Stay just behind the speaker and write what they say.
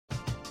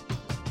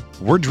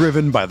We're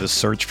driven by the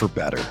search for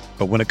better.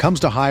 But when it comes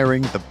to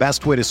hiring, the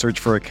best way to search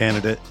for a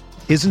candidate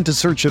isn't to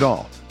search at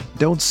all.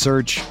 Don't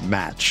search,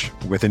 match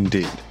with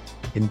Indeed.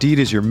 Indeed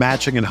is your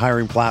matching and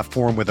hiring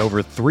platform with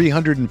over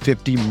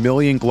 350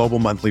 million global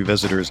monthly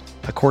visitors,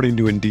 according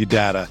to Indeed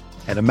data,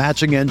 and a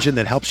matching engine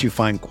that helps you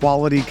find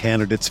quality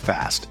candidates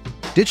fast.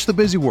 Ditch the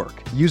busy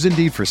work. Use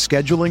Indeed for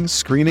scheduling,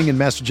 screening, and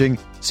messaging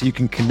so you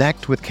can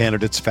connect with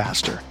candidates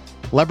faster.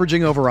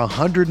 Leveraging over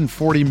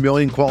 140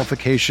 million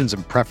qualifications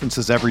and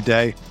preferences every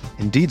day,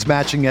 Indeed's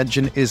matching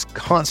engine is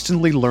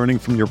constantly learning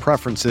from your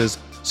preferences,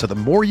 so the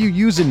more you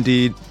use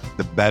Indeed,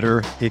 the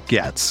better it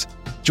gets.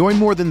 Join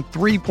more than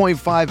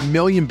 3.5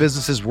 million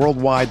businesses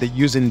worldwide that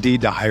use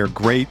Indeed to hire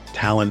great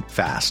talent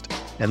fast.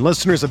 And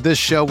listeners of this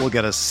show will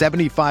get a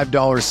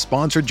 $75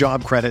 sponsored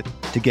job credit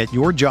to get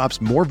your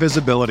jobs more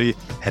visibility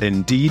at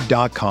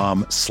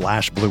Indeed.com/Blue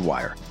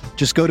Wire.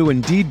 Just go to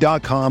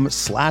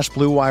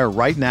Indeed.com/Blue Wire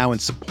right now and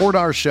support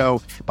our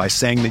show by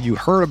saying that you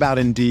heard about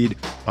Indeed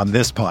on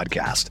this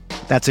podcast.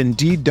 That's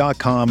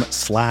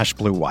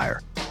Indeed.com/Blue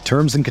Wire.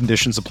 Terms and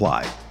conditions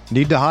apply.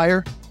 Need to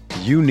hire?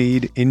 You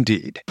need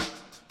Indeed.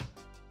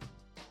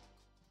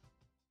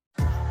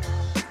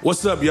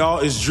 What's up, y'all?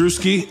 It's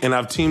Drewski, and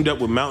I've teamed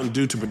up with Mountain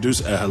Dew to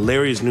produce a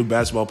hilarious new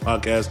basketball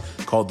podcast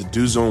called The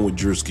Dew Zone with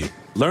Drewski.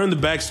 Learn the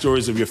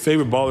backstories of your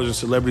favorite ballers and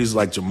celebrities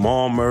like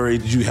Jamal Murray.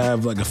 Did you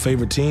have like a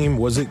favorite team?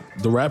 Was it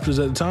the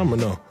Raptors at the time or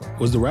no?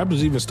 Was the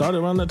Raptors even started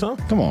around that time?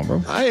 Come on,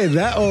 bro. I ain't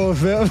that old,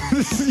 fam.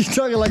 You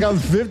talking like I'm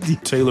 50.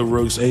 Taylor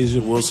Rooks, Asia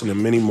Wilson,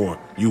 and many more.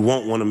 You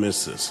won't want to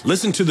miss this.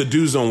 Listen to The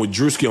Dew Zone with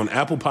Drewski on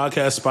Apple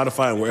Podcasts,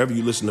 Spotify, and wherever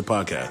you listen to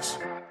podcasts.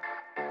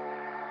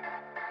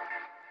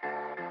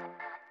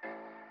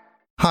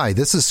 Hi,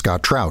 this is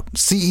Scott Trout,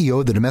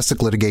 CEO of the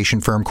domestic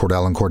litigation firm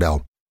Cordell &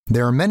 Cordell.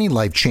 There are many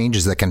life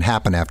changes that can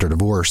happen after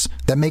divorce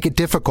that make it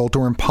difficult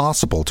or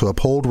impossible to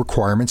uphold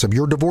requirements of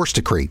your divorce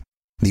decree.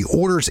 The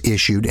orders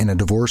issued in a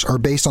divorce are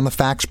based on the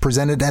facts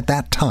presented at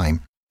that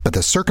time, but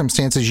the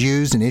circumstances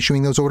used in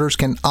issuing those orders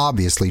can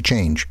obviously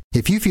change.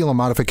 If you feel a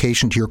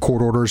modification to your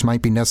court orders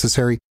might be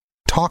necessary,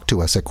 talk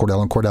to us at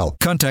Cordell & Cordell.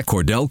 Contact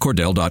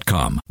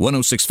CordellCordell.com,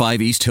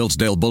 1065 East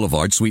Hillsdale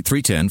Boulevard, Suite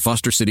 310,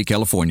 Foster City,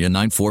 California,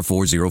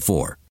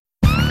 94404.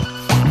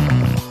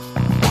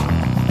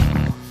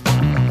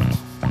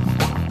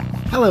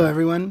 Hello,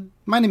 everyone.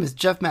 My name is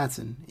Jeff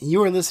Matson, and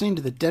you are listening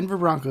to the Denver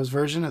Broncos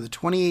version of the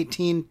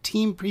 2018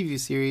 Team Preview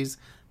Series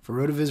for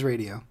RotoViz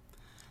Radio.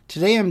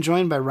 Today I'm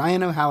joined by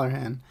Ryan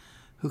O'Halloran,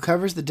 who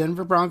covers the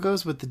Denver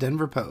Broncos with the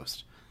Denver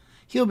Post.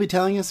 He'll be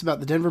telling us about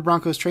the Denver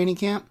Broncos training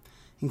camp,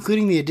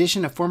 including the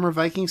addition of former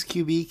Vikings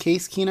QB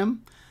Case Keenum,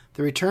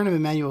 the return of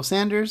Emmanuel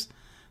Sanders,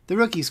 the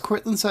rookies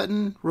Courtland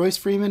Sutton, Royce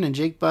Freeman, and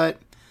Jake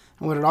Butt,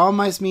 and what it all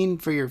might mean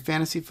for your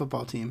fantasy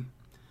football team.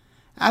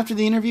 After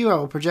the interview, I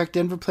will project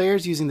Denver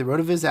players using the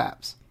RotoViz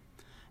apps.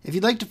 If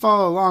you'd like to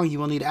follow along, you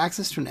will need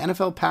access to an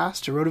NFL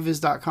pass to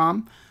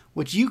rotoviz.com,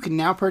 which you can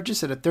now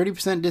purchase at a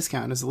 30%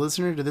 discount as a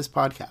listener to this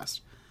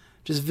podcast.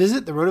 Just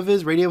visit the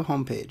RotoViz Radio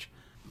homepage,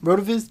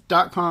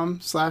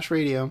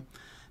 rotoviz.com/radio,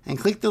 and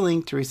click the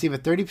link to receive a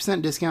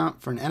 30%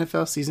 discount for an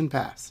NFL season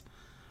pass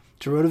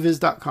to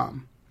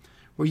rotoviz.com,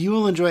 where you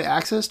will enjoy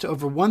access to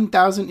over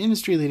 1,000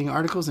 industry-leading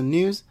articles and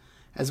news,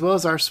 as well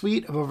as our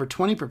suite of over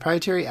 20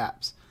 proprietary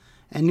apps.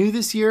 And new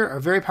this year are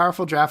very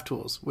powerful draft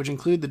tools, which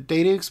include the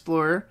Data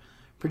Explorer,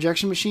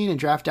 Projection Machine, and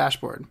Draft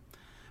Dashboard.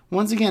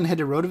 Once again, head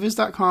to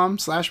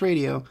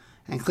rotoviz.com/radio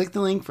and click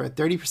the link for a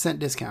 30%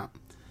 discount.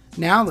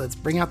 Now let's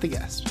bring out the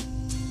guest.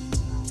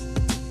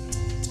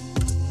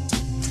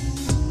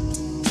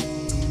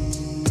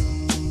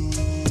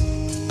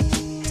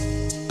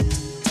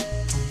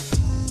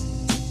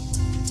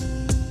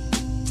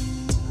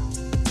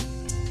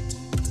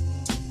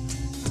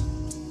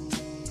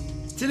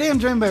 Today I'm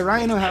joined by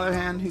Ryan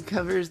O'Halloran, who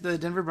covers the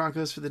Denver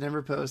Broncos for the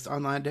Denver Post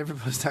online,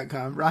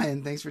 denverpost.com.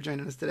 Ryan, thanks for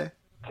joining us today.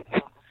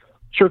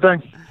 Sure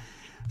thing.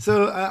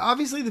 So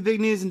obviously the big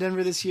news in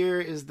Denver this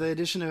year is the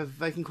addition of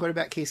Viking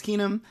quarterback Case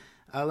Keenum.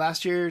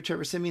 Last year,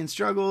 Trevor Siemian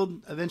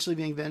struggled, eventually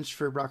being benched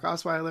for Brock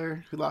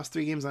Osweiler, who lost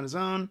 3 games on his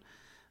own.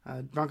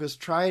 Broncos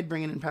tried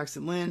bringing in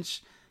Paxton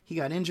Lynch. He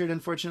got injured,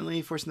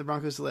 unfortunately, forcing the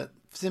Broncos to let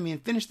Siemian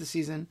finish the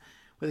season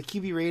with a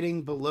QB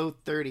rating below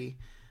 30.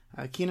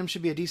 Keenum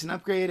should be a decent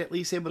upgrade, at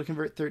least able to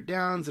convert third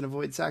downs and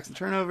avoid sacks and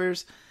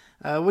turnovers.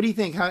 What do you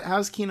think?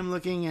 How's Keenum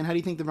looking, and how do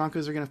you think the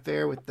Broncos are going to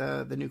fare with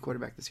the new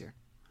quarterback this year?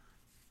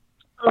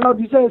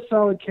 He's had a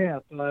solid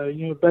camp.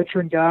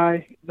 Veteran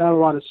guy, not a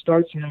lot of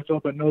starts in the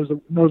NFL, but knows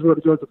where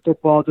to go with the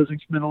football,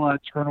 doesn't commit a lot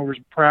of turnovers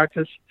in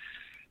practice.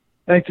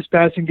 I think this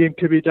passing game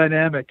could be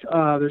dynamic.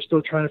 They're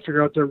still trying to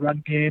figure out their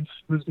run game,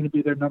 who's going to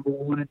be their number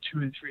 1 and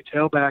 2 and 3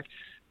 tailback.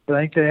 But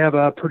I think they have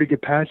a pretty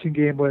good passing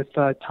game with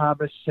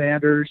Thomas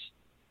Sanders,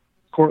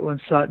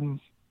 Courtland Sutton,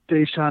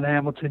 Deshaun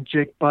Hamilton,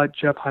 Jake Butt,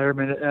 Jeff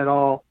Hireman et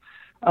al.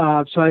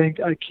 So I think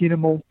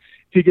Keenum will,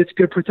 if he gets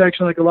good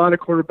protection like a lot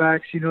of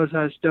quarterbacks, he knows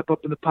how to step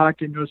up in the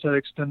pocket, knows how to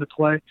extend the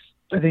play.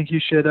 I think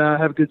he should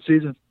have a good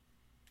season.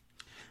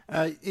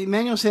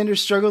 Emmanuel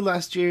Sanders struggled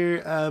last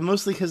year,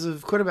 mostly because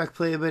of quarterback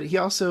play, but he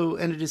also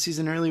ended his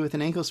season early with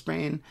an ankle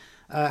sprain.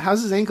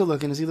 How's his ankle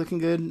looking? Is he looking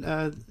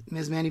good?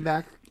 Is Manny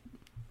back?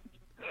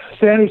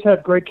 Sanders had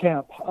a great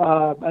camp.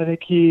 I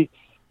think he,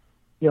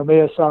 may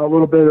have saw a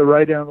little bit of the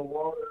writing on the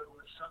wall there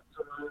with Sutton's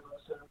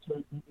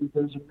arrival.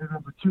 There's a new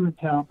number 2 in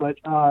town, but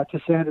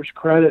to Sanders'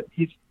 credit,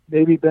 he's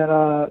maybe been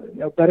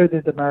better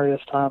than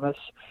Demaryius Thomas.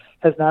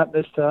 Has not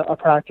missed a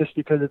practice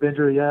because of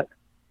injury yet.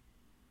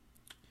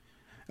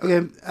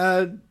 Okay,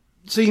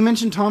 so you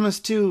mentioned Thomas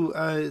too.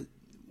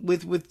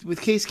 With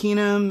Case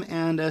Keenum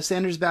and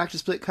Sanders back to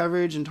split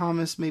coverage, and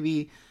Thomas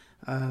maybe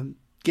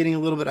getting a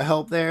little bit of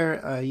help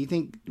there, you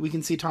think we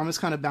can see Thomas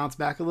kind of bounce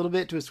back a little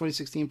bit to his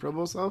 2016 Pro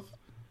Bowl self?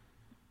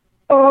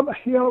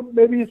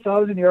 Maybe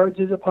 1,000 yards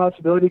is a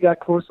possibility. Got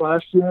close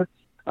last year,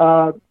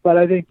 but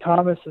I think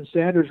Thomas and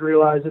Sanders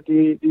realize that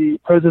the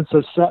presence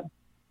of Sutton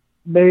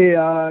may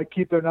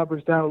keep their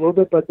numbers down a little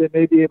bit, but they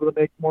may be able to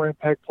make more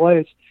impact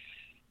plays.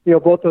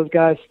 Both those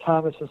guys,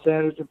 Thomas and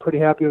Sanders, are pretty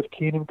happy with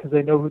Keenum because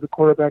they know who the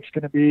quarterback's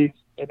going to be.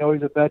 They know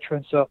he's a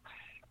veteran. So,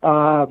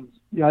 I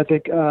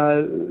think,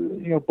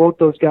 both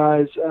those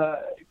guys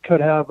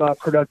could have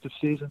productive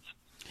seasons.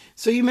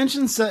 So you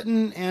mentioned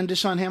Sutton and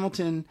Deshaun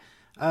Hamilton.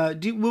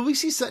 Will we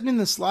see Sutton in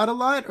the slot a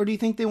lot, or do you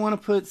think they want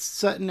to put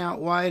Sutton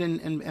out wide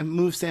and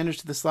move Sanders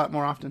to the slot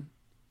more often?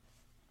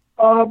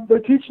 They're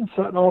teaching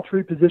Sutton all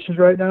 3 positions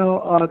right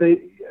now.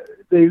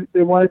 They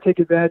want to take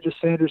advantage of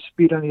Sanders'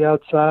 speed on the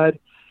outside.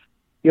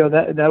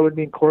 That would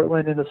mean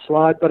Cortland in the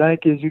slot. But I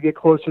think as you get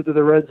closer to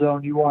the red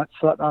zone, you want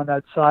Sutton on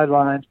that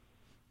sideline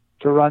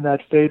to run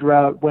that fade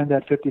route, win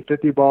that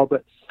 50-50 ball.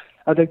 But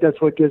I think that's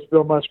what gives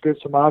Bill Musgrave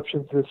some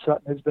options, is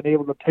Sutton has been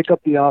able to pick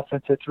up the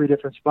offense at 3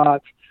 different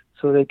spots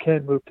so they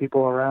can move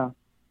people around.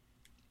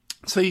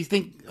 So you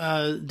think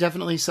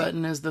definitely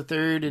Sutton as the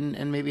third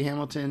and maybe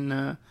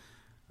Hamilton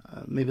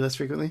maybe less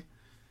frequently?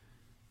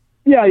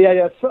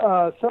 Yeah.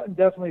 Sutton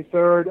definitely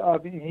third.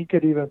 He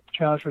could even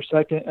challenge for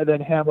second, and then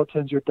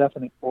Hamilton's your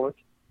definite fourth.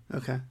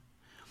 Okay.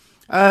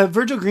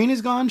 Virgil Green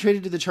is gone,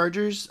 traded to the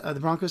Chargers. The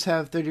Broncos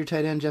have third-year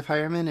tight end Jeff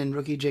Hireman and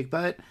rookie Jake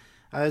Butt.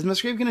 Is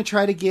Musgrave going to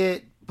try to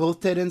get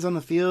both tight ends on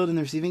the field in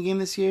the receiving game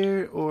this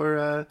year,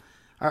 or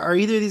are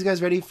either of these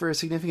guys ready for a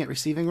significant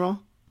receiving role?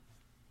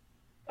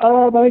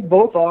 I think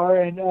both are,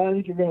 and I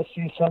think you're going to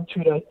see some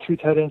two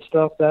tight end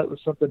stuff. That was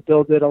something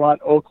Bill did a lot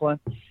in Oakland.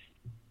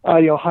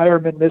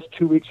 Hireman missed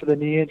 2 weeks for the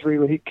knee injury,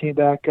 but he came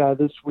back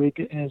this week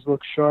and has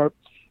looked sharp.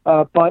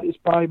 But is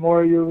probably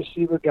more your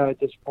receiver guy at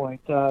this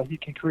point. He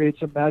can create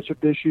some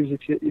matchup issues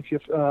if you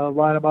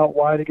line him out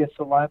wide against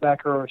a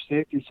linebacker or a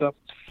safety. So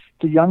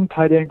it's a young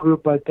tight end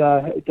group, but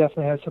it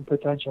definitely has some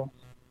potential.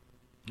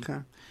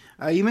 Okay.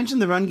 You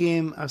mentioned the run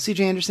game.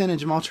 C.J. Anderson and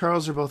Jamal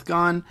Charles are both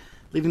gone,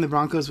 leaving the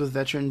Broncos with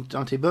veteran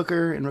Dante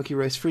Booker and rookie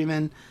Royce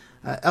Freeman.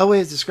 Elway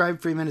has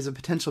described Freeman as a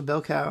potential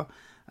bell cow.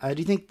 Do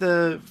you think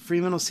the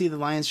Freeman will see the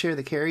lion's share of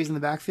the carries in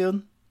the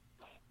backfield?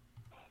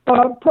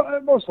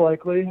 Most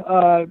likely.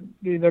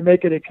 They're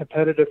making it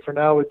competitive for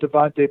now with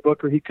Devontae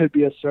Booker. He could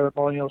be a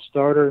ceremonial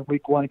starter in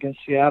Week 1 against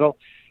Seattle.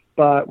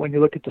 But when you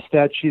look at the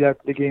stat sheet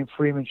after the game,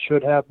 Freeman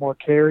should have more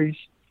carries.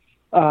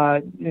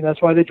 And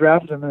that's why they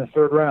drafted him in the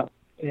 3rd round.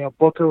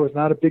 Booker was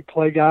not a big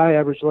play guy,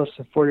 averaged less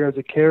than 4 yards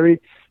a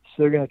carry.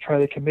 So they're going to try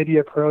the committee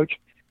approach.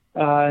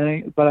 But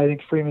I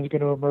think Freeman's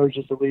going to emerge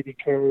as the leading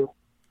carrier.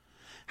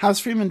 How's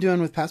Freeman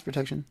doing with pass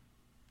protection?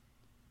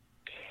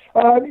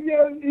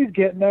 He's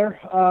getting there.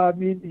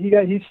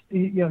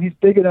 He's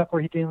big enough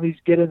where he can at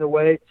least get in the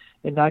way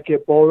and not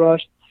get bull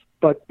rushed.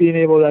 But being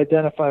able to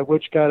identify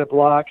which guy to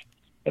block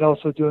and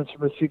also doing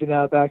some receiving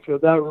out of the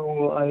backfield, that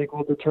rule I think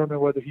will determine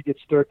whether he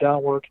gets 3rd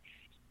down work,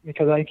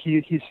 because I think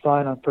he's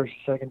fine on 1st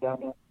and 2nd down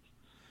now.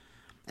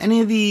 Any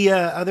of the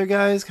other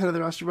guys, kind of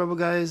the roster bubble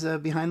guys,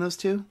 behind those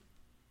two?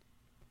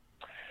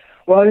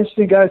 Well,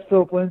 interesting guy is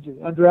Philip Lindsay,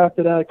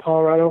 undrafted out of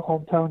Colorado,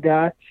 hometown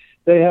guy.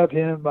 They have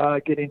him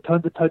getting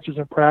tons of touches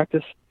in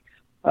practice.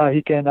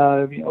 He can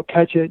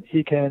catch it.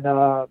 He can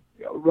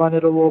run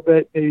it a little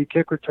bit, maybe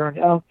kick return.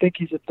 I don't think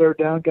he's a 3rd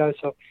down guy,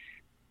 so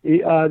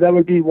that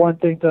would be one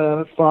thing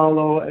to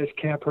follow as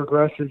camp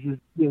progresses. Is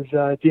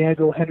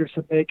DeAngelo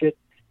Henderson make it,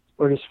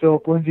 or does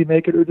Philip Lindsay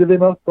make it, or do they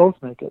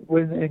both make it?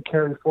 Win and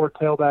carry 4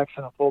 tailbacks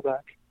and a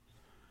fullback.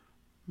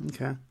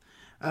 Okay.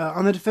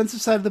 On the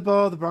defensive side of the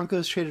ball, the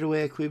Broncos traded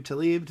away Aqib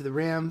Talib to the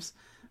Rams,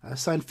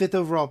 signed 5th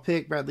overall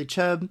pick Bradley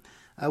Chubb.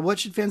 What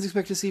should fans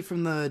expect to see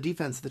from the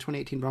defense of the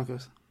 2018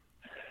 Broncos?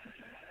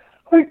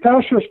 I think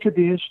pass rush could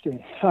be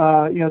interesting.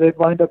 They've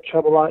lined up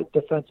Chubb a lot at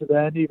defensive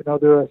end, even though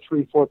they're a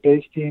 3-4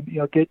 base team.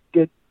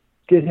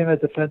 Get him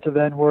at defensive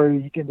end where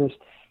he can just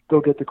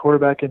go get the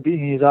quarterback, and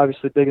he's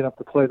obviously big enough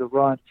to play the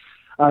run.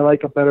 I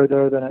like him better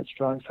there than at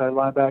strong side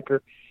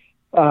linebacker.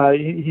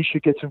 He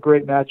should get some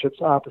great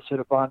matchups opposite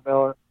of Von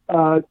Miller.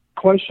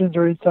 Questions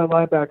are inside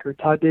linebacker.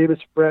 Todd Davis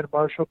and Brandon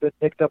Marshall have been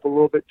nicked up a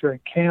little bit during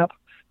camp.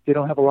 They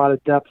don't have a lot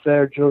of depth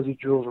there. Josie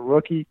Jewell's a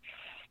rookie.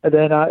 And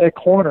then at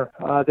corner,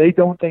 they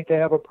don't think they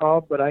have a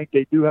problem, but I think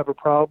they do have a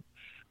problem.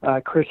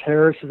 Chris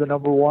Harris is the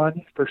number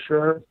 1 for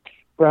sure.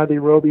 Bradley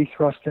Roby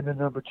thrust in the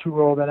number 2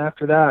 role. Then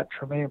after that,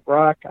 Tremaine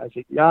Brock,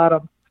 Isaac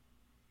Yiadom,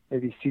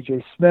 maybe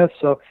C.J. Smith.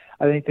 So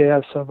I think they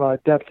have some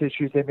depth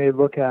issues they may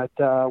look at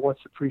once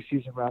the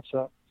preseason wraps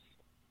up.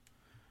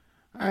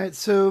 All right,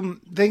 so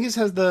Vegas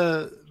has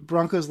the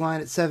Broncos line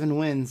at 7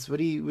 wins. What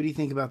do you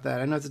think about that?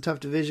 I know it's a tough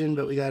division,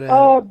 but we got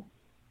to.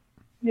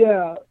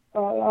 Yeah,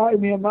 I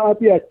mean, I'll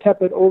be a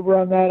tepid over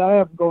on that. I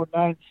am going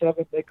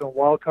 9-7, making a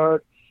wild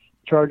card.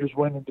 Chargers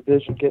winning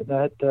division, getting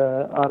that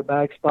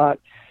automatic spot.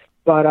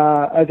 But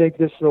I think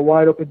this is a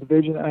wide open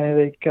division. I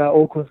think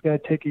Oakland's going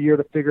to take a year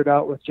to figure it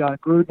out with John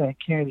Gruden. And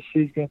Kansas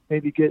City's going to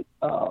maybe get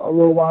a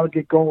little while to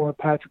get going with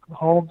Patrick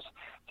Mahomes.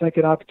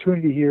 Second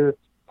opportunity here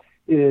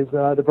is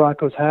the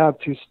Broncos have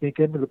to sneak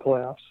into the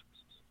playoffs.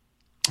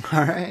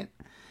 All right.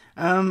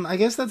 I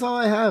guess that's all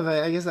I have.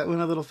 I guess that went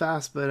a little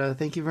fast, but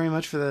thank you very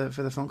much for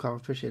the phone call.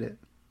 Appreciate it.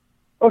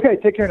 Okay,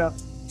 take care now.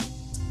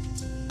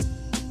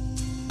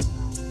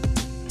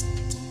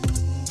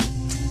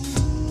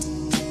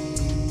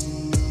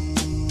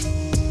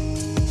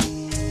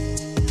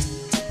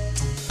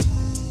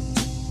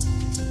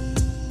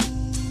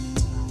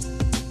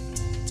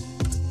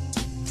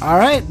 All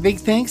right, big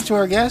thanks to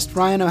our guest,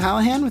 Ryan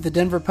O'Hallahan with the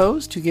Denver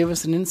Post, who gave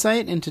us an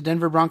insight into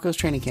Denver Broncos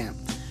training camp.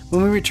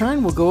 When we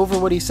return, we'll go over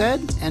what he said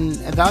and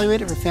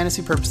evaluate it for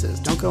fantasy purposes.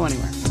 Don't go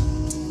anywhere.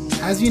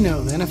 As you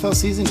know, the NFL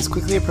season is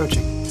quickly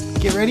approaching.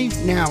 Get ready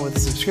now with a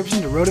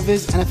subscription to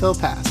RotoViz NFL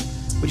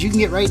Pass, which you can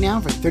get right now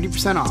for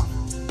 30% off.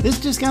 This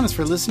discount is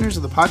for listeners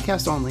of the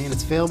podcast only, and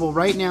it's available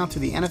right now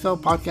through the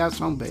NFL Podcast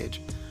homepage,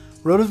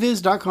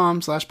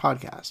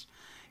 rotoviz.com/podcast.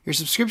 Your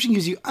subscription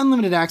gives you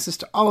unlimited access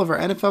to all of our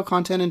NFL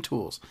content and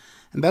tools.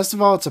 And best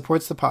of all, it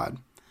supports the pod.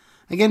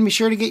 Again, be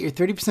sure to get your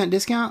 30%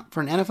 discount for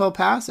an NFL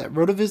pass at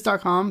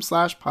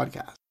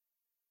rotoviz.com/podcast.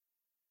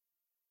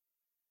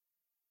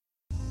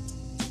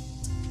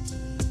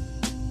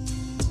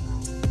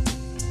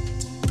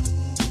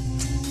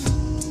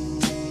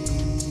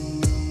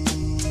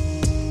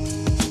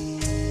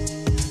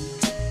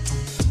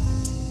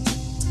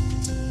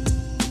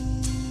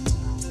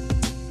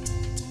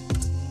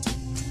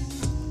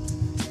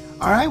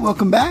 All right,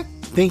 welcome back.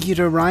 Thank you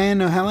to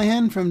Ryan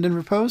O'Hallahan from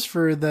Denver Post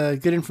for the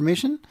good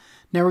information.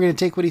 Now we're going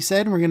to take what he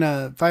said and we're going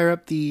to fire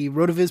up the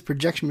RotoViz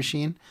projection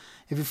machine.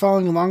 If you're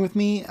following along with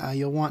me,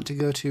 you'll want to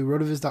go to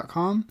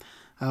rotoviz.com.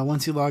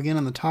 Once you log in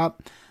on the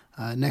top,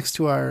 next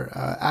to our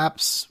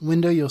apps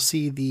window, you'll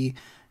see the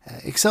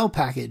Excel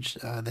package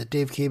that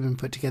Dave Cabin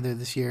put together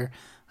this year.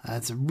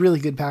 It's a really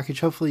good package.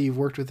 Hopefully you've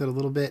worked with it a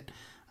little bit.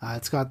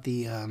 It's got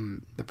the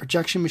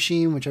projection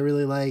machine, which I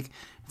really like.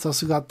 It's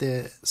also got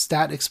the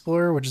Stat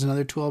Explorer, which is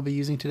another tool I'll be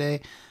using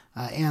today,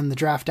 and the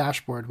Draft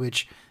Dashboard,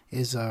 which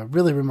is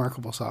really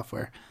remarkable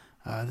software.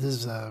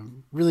 This is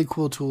really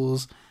cool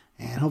tools,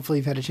 and hopefully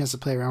you've had a chance to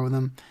play around with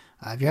them.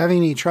 If you're having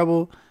any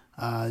trouble,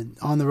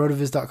 on the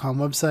rotoviz.com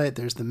website,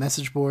 there's the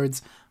message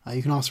boards.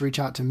 You can also reach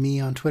out to me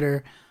on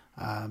Twitter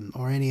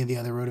or any of the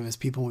other RotoViz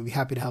people. We'd be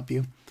happy to help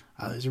you.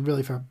 These are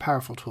really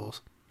powerful tools.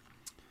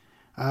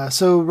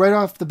 So right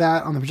off the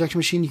bat on the projection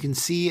machine, you can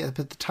see up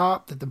at the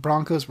top that the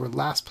Broncos were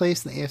last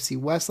place in the AFC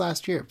West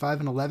last year at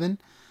 5-11.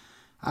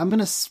 I'm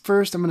going to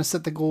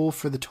set the goal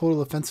for the total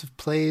offensive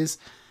plays.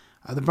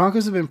 The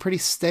Broncos have been pretty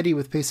steady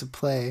with pace of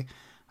play.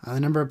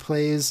 The number of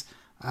plays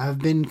have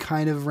been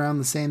kind of around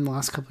the same the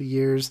last couple of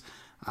years.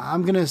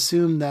 I'm going to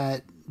assume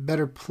that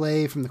better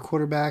play from the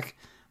quarterback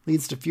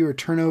leads to fewer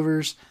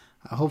turnovers.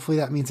 Hopefully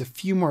that means a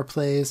few more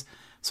plays.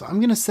 So I'm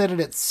going to set it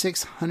at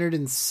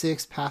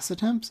 606 pass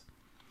attempts.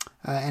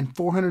 And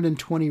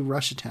 420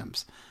 rush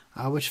attempts,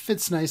 which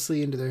fits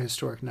nicely into their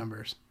historic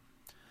numbers.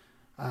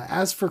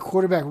 As for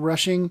quarterback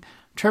rushing,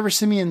 Trevor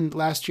Siemian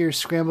last year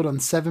scrambled on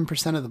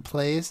 7% of the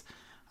plays.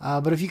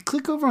 But if you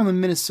click over on the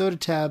Minnesota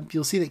tab,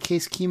 you'll see that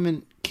Case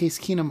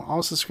Keenum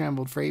also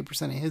scrambled for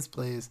 8% of his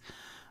plays.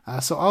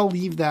 So I'll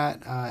leave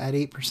that at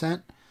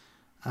 8%.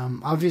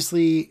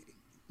 Obviously,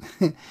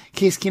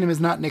 Case Keenum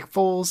is not Nick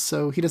Foles,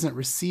 so he doesn't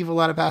receive a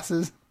lot of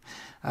passes.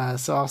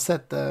 So I'll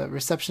set the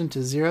reception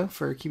to 0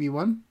 for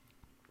QB1.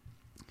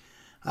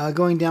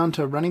 Going down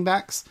to running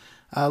backs.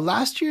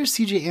 Last year,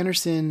 C.J.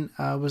 Anderson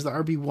was the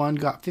RB1,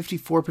 got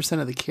 54%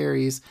 of the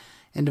carries,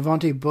 and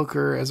Devontae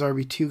Booker as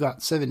RB2 got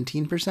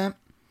 17%.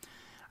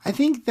 I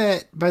think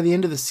that by the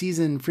end of the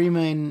season,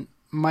 Freeman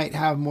might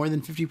have more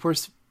than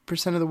 50%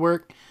 of the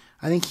work.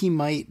 I think he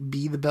might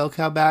be the bell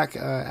cow back,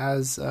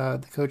 as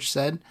the coach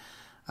said.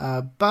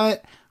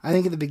 But I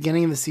think at the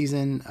beginning of the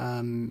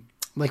season,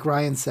 like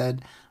Ryan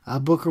said,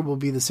 Booker will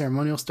be the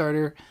ceremonial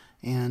starter,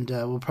 and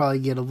we'll probably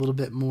get a little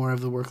bit more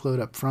of the workload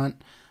up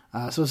front.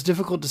 So it's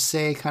difficult to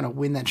say kind of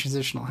when that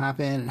transition will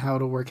happen and how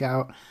it'll work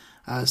out.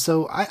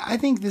 So I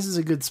think this is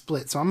a good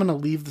split. So I'm going to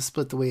leave the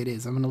split the way it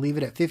is. I'm going to leave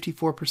it at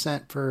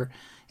 54% for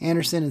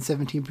Anderson and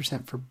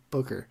 17% for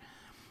Booker.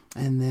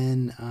 And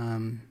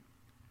then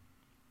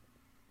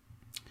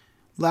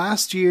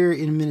last year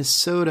in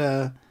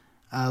Minnesota,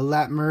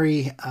 Lat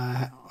Murray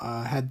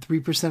had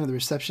 3% of the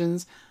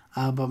receptions,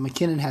 but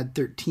McKinnon had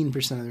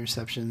 13% of the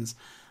receptions.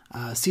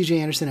 CJ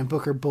Anderson and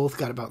Booker both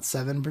got about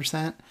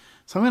 7%.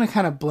 So I'm going to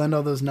kind of blend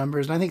all those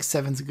numbers, and I think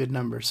 7's a good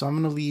number. So I'm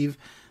going to leave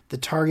the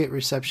target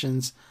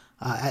receptions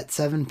at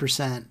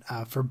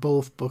 7% for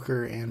both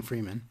Booker and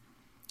Freeman.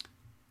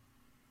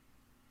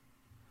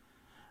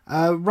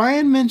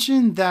 Ryan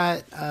mentioned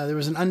that there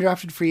was an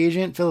undrafted free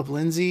agent, Philip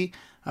Lindsay,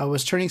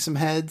 was turning some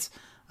heads,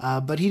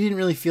 but he didn't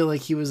really feel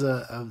like he was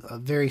a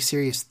very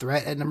serious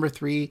threat at number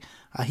 3.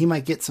 He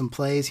might get some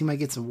plays, he might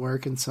get some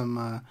work and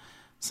some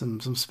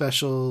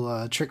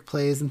special trick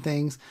plays and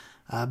things,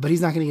 but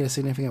he's not going to get a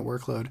significant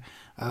workload.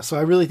 So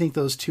I really think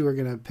those two are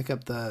going to pick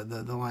up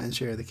the lion's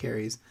share of the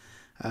carries.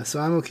 So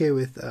I'm okay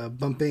with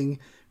bumping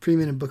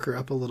Freeman and Booker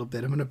up a little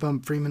bit. I'm going to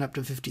bump Freeman up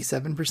to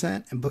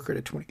 57% and Booker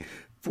to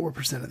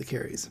 24% of the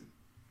carries.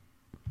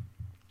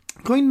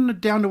 Going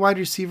down to wide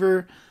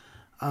receiver,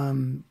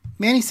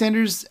 Manny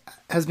Sanders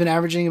has been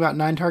averaging about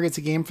 9 targets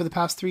a game for the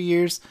past 3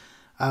 years.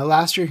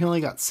 Last year, he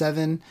only got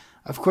 7.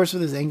 Of course,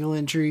 with his ankle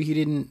injury, he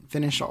didn't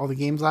finish all the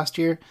games last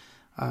year.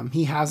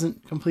 He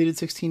hasn't completed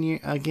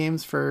 16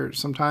 games for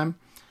some time.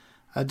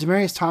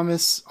 Demaryius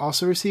Thomas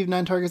also received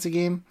 9 targets a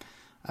game.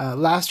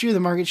 Last year, the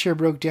market share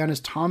broke down as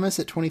Thomas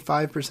at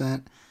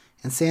 25%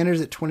 and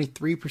Sanders at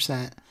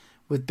 23%,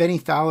 with Benny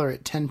Fowler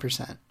at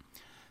 10%.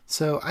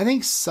 So I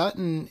think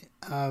Sutton,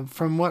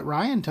 from what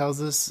Ryan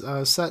tells us,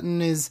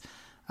 Sutton is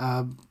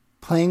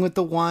playing with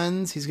the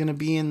ones. He's going to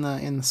be in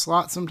the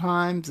slot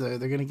sometimes. They're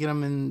going to get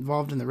him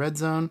involved in the red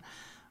zone.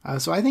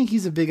 So I think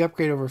he's a big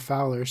upgrade over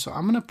Fowler. So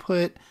I'm going to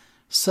put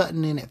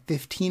Sutton in at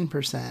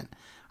 15%.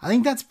 I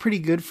think that's pretty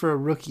good for a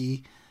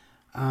rookie.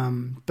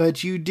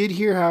 But you did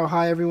hear how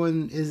high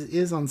everyone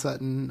is on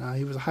Sutton.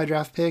 He was a high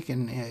draft pick,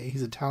 and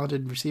he's a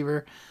talented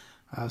receiver.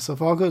 So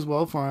if all goes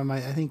well for him,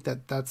 I think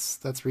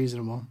that's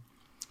reasonable.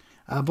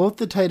 Both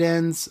the tight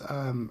ends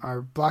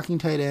are blocking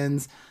tight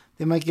ends.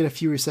 They might get a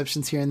few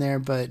receptions here and there,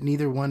 but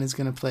neither one is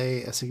going to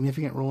play a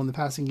significant role in the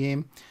passing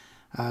game.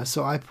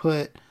 So I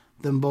put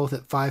them both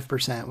at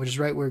 5%, which is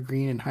right where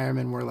Green and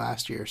Hireman were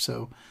last year.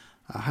 So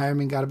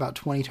Hireman got about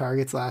 20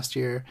 targets last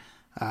year.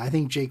 I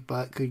think Jake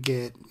Butt could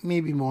get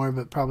maybe more,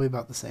 but probably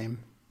about the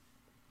same.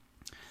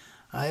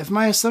 If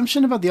my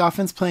assumption about the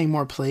offense playing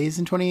more plays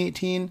in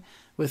 2018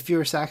 with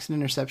fewer sacks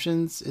and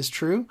interceptions is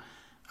true,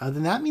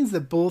 then that means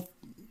that both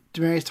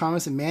Demaryius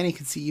Thomas and Manny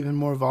could see even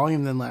more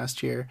volume than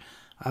last year,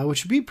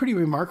 which would be pretty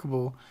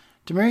remarkable.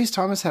 Demaryius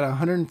Thomas had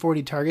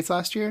 140 targets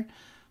last year,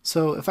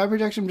 so if I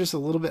project him just a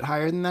little bit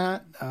higher than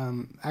that,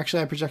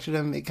 actually I projected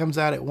him, it comes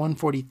out at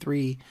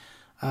 143.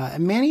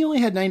 And Manny only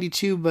had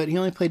 92, but he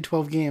only played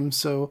 12 games,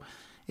 so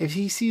if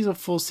he sees a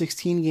full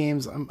 16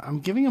 games,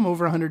 I'm giving him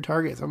over 100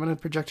 targets. I'm going to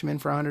project him in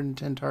for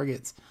 110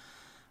 targets.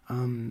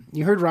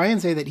 You heard Ryan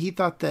say that he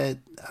thought that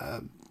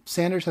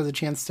Sanders has a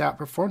chance to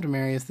outperform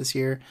Demaryius this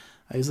year.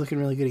 He's looking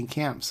really good in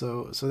camp,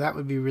 so that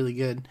would be really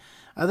good.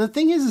 The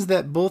thing is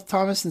that both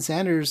Thomas and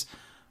Sanders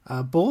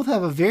both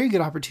have a very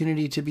good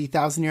opportunity to be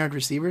 1,000-yard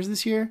receivers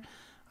this year.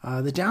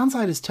 The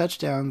downside is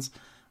touchdowns.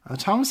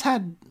 Thomas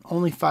had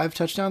only 5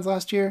 touchdowns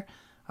last year,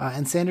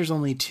 and Sanders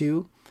only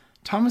 2.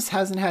 Thomas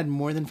hasn't had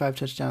more than 5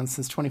 touchdowns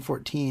since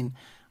 2014,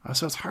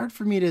 so it's hard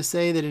for me to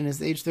say that in his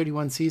age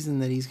 31 season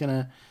that he's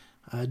going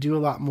to do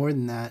a lot more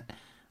than that.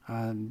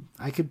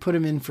 I could put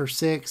him in for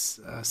 6.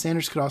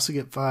 Sanders could also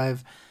get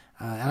 5,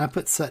 and I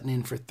put Sutton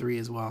in for 3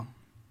 as well.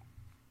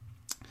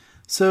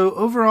 So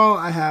overall,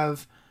 I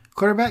have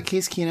quarterback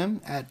Case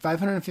Keenum at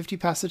 550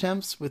 pass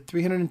attempts with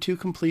 302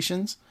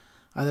 completions.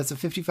 That's a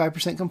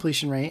 55%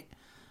 completion rate.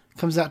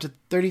 Comes out to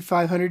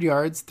 3,500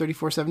 yards,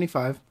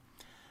 3,475.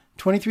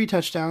 23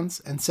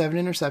 touchdowns, and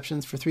 7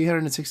 interceptions for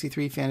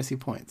 363 fantasy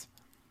points.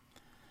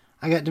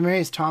 I got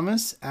Demaryius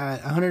Thomas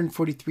at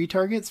 143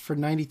 targets for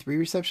 93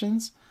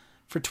 receptions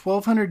for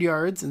 1,200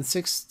 yards and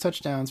 6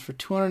 touchdowns for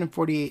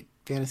 248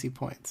 fantasy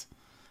points.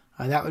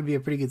 That would be a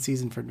pretty good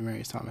season for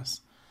Demaryius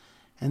Thomas.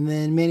 And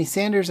then Manny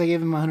Sanders, I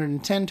gave him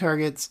 110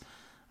 targets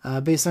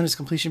based on his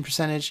completion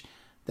percentage.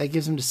 That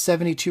gives him to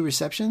 72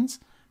 receptions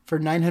for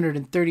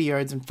 930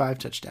 yards and 5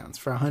 touchdowns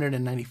for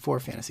 194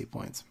 fantasy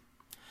points.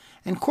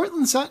 And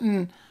Courtland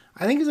Sutton,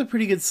 I think, is a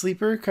pretty good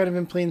sleeper, kind of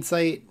in plain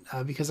sight,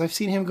 because I've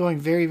seen him going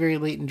very, very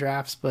late in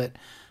drafts, but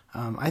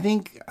I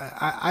think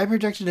I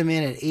projected him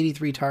in at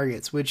 83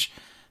 targets, which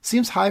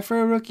seems high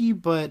for a rookie,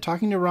 but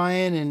talking to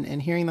Ryan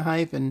and hearing the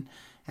hype and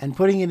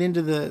putting it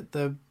into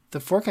the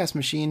forecast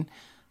machine,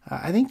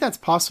 I think that's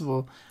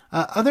possible.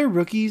 Other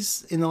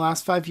rookies in the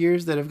last 5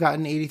 years that have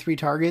gotten 83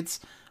 targets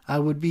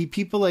would be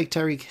people like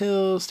Tyreek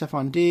Hill,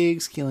 Stephon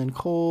Diggs, Keelan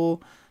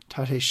Cole,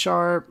 Tajay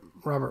Sharp,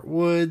 Robert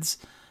Woods.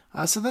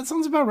 So that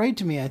sounds about right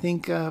to me. I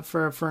think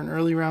for an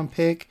early round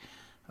pick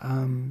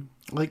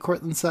like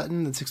Courtland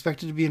Sutton that's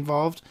expected to be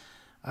involved,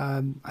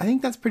 I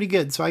think that's pretty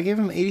good. So I gave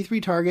him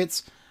 83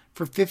 targets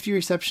for 50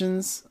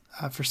 receptions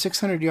for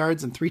 600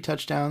 yards and 3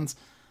 touchdowns.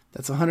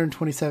 That's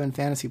 127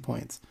 fantasy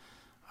points.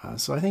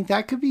 So I think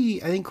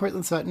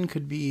Courtland Sutton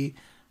could be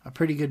a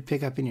pretty good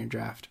pickup in your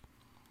draft.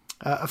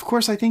 Of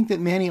course, I think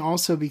that Manny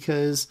also,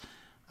 because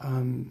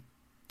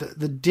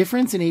the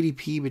difference in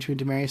ADP between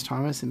Demaryius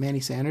Thomas and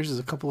Manny Sanders is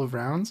a couple of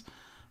rounds,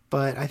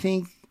 but I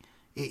think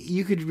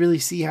you could really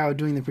see how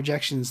doing the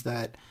projections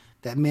that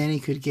Manny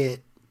could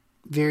get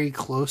very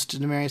close to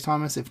Demaryius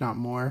Thomas, if not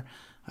more.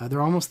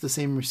 They're almost the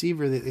same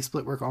receiver. They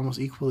split work almost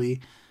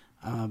equally,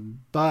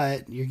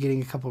 but you're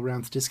getting a couple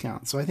rounds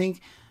discount. So I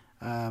think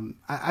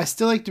I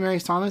still like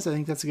Demaryius Thomas. I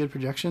think that's a good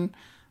projection.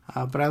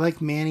 But I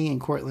like Manny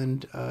and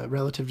Cortland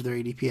relative to their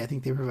ADP. I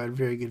think they provide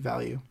very good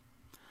value.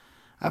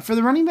 For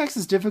the running backs,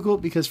 it's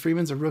difficult because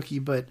Freeman's a rookie,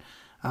 but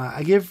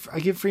I give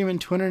Freeman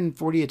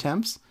 240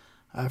 attempts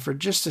for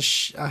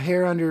just a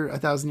hair under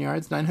 1,000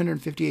 yards,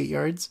 958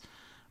 yards.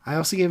 I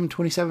also gave him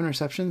 27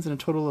 receptions and a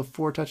total of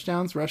 4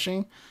 touchdowns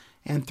rushing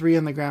and 3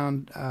 on the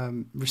ground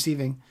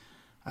receiving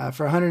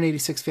for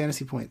 186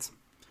 fantasy points.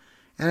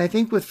 And I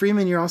think with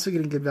Freeman, you're also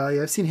getting good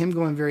value. I've seen him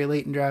going very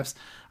late in drafts.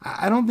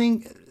 I don't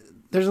think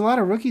there's a lot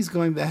of rookies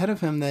going ahead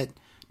of him that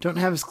don't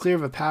have as clear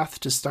of a path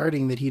to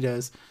starting that he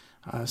does.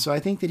 So I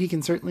think that he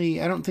can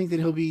certainly, I don't think that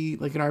he'll be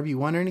like an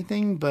RB1 or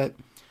anything, but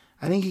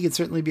I think he could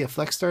certainly be a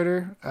flex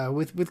starter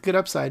with good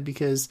upside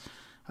because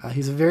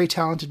he's a very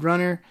talented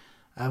runner.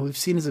 We've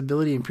seen his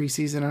ability in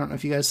preseason. I don't know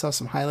if you guys saw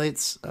some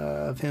highlights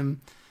of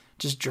him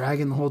just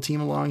dragging the whole team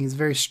along. He's a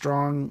very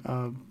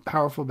strong,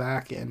 powerful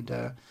back,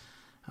 and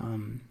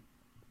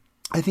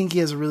I think he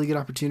has a really good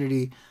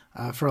opportunity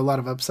for a lot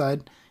of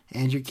upside.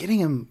 And you're getting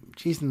him,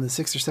 in the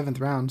 6th or 7th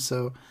round,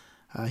 so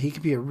he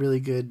could be a really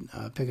good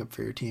pickup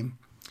for your team.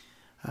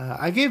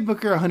 I gave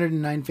Booker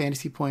 109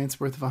 fantasy points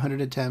worth of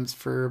 100 attempts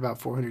for about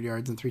 400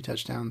 yards and 3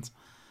 touchdowns.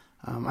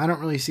 I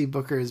don't really see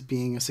Booker as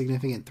being a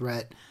significant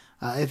threat.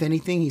 If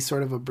anything, he's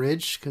sort of a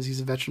bridge because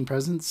he's a veteran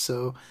presence.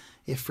 So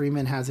if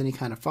Freeman has any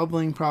kind of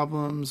fumbling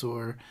problems,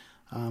 or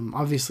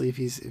obviously if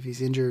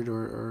he's injured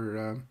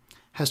or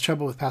has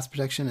trouble with pass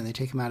protection and they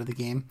take him out of the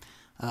game,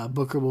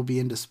 Booker will be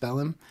in to spell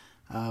him.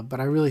 But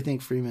I really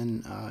think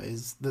Freeman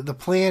is the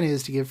plan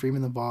is to give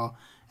Freeman the ball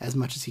as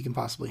much as he can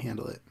possibly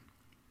handle it.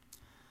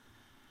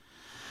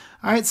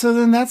 All right, so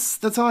then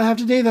that's all I have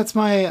today. That's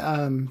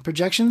my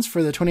projections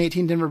for the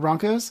 2018 Denver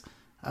Broncos.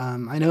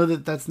 I know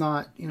that that's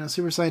not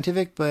super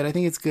scientific, but I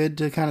think it's good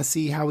to kind of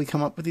see how we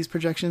come up with these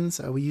projections.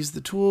 We use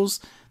the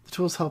tools. The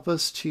tools help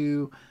us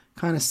to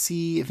kind of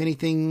see if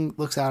anything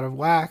looks out of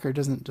whack or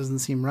doesn't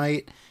seem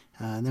right,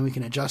 and then we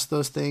can adjust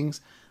those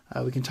things.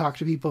 We can talk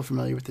to people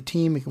familiar with the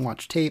team. We can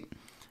watch tape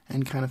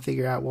and kind of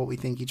figure out what we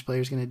think each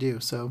player is going to do.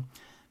 So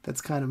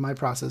that's kind of my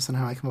process and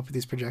how I come up with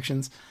these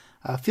projections.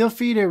 Feel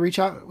free to reach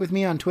out with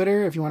me on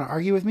Twitter if you want to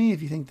argue with me.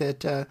 If you think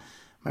that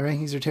my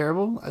rankings are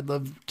terrible, I'd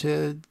love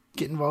to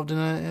get involved in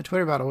a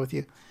Twitter battle with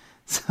you.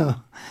 So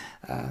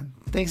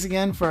thanks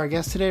again for our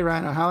guest today,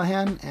 Ryan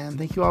O'Hallahan, and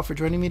thank you all for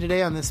joining me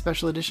today on this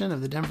special edition of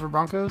the Denver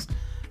Broncos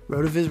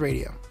RotoViz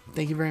Radio.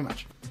 Thank you very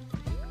much.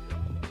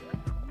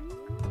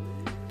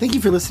 Thank you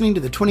for listening to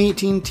the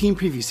 2018 Team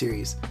Preview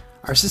Series.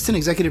 Our assistant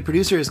executive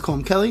producer is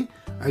Colm Kelly.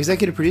 Our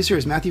executive producer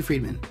is Matthew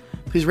Friedman.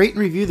 Please rate and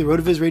review the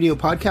RotoViz Radio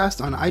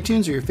podcast on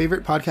iTunes or your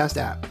favorite podcast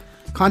app.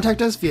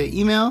 Contact us via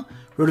email,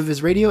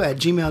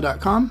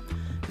 rotovizradio@gmail.com,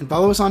 and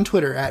follow us on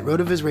Twitter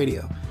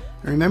 @RotoVizRadio.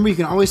 And remember, you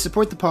can always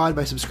support the pod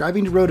by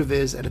subscribing to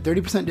RotoViz at a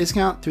 30%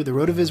 discount through the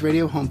RotoViz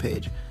Radio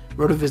homepage,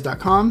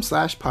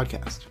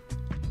 rotoviz.com/podcast.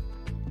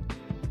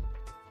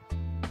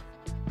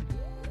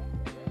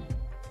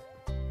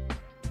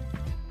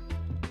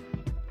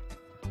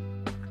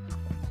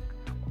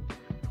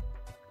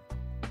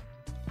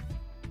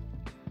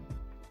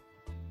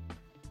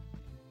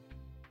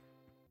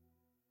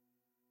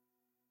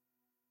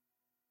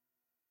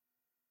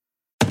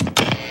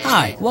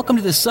 Hi, welcome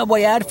to the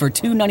Subway ad for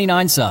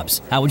 $2.99 subs.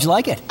 How would you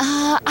like it?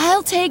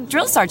 I'll take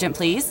Drill Sergeant,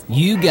 please.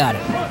 You got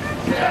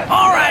it.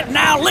 All right,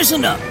 now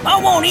listen up. I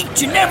want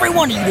each and every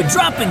one of you to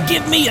drop and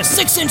give me a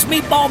 6-inch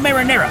meatball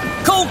marinara,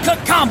 cold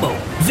cut combo,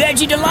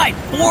 veggie delight,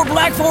 or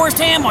Black Forest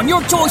ham on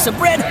your choice of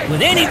bread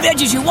with any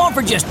veggies you want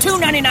for just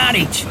 $2.99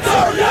 each.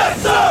 Sir,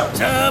 yes, sir!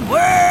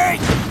 Subway!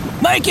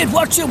 Make it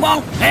what you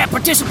want at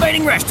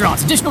participating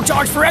restaurants. Additional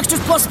charge for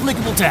extras plus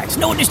applicable tax.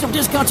 No additional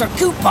discounts or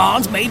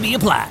coupons may be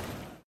applied.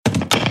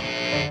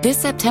 This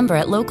September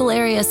at local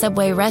area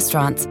Subway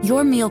restaurants,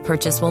 your meal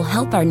purchase will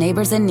help our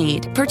neighbors in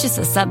need. Purchase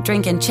a sub,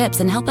 drink, and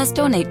chips and help us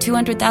donate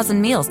 200,000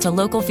 meals to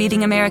local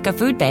Feeding America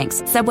food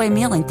banks. Subway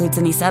meal includes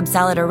any sub,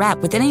 salad, or wrap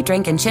with any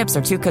drink and chips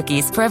or 2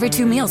 cookies. For every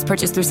 2 meals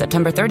purchased through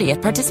September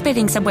 30th,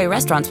 participating Subway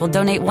restaurants will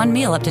donate 1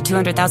 meal up to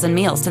 200,000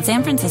 meals to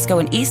San Francisco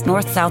and East,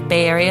 North, South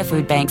Bay Area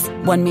food banks.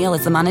 1 meal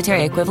is the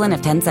monetary equivalent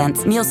of 10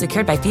 cents. Meals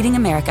secured by Feeding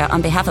America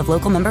on behalf of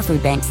local member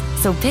food banks.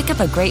 So pick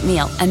up a great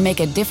meal and make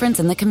a difference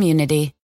in the community.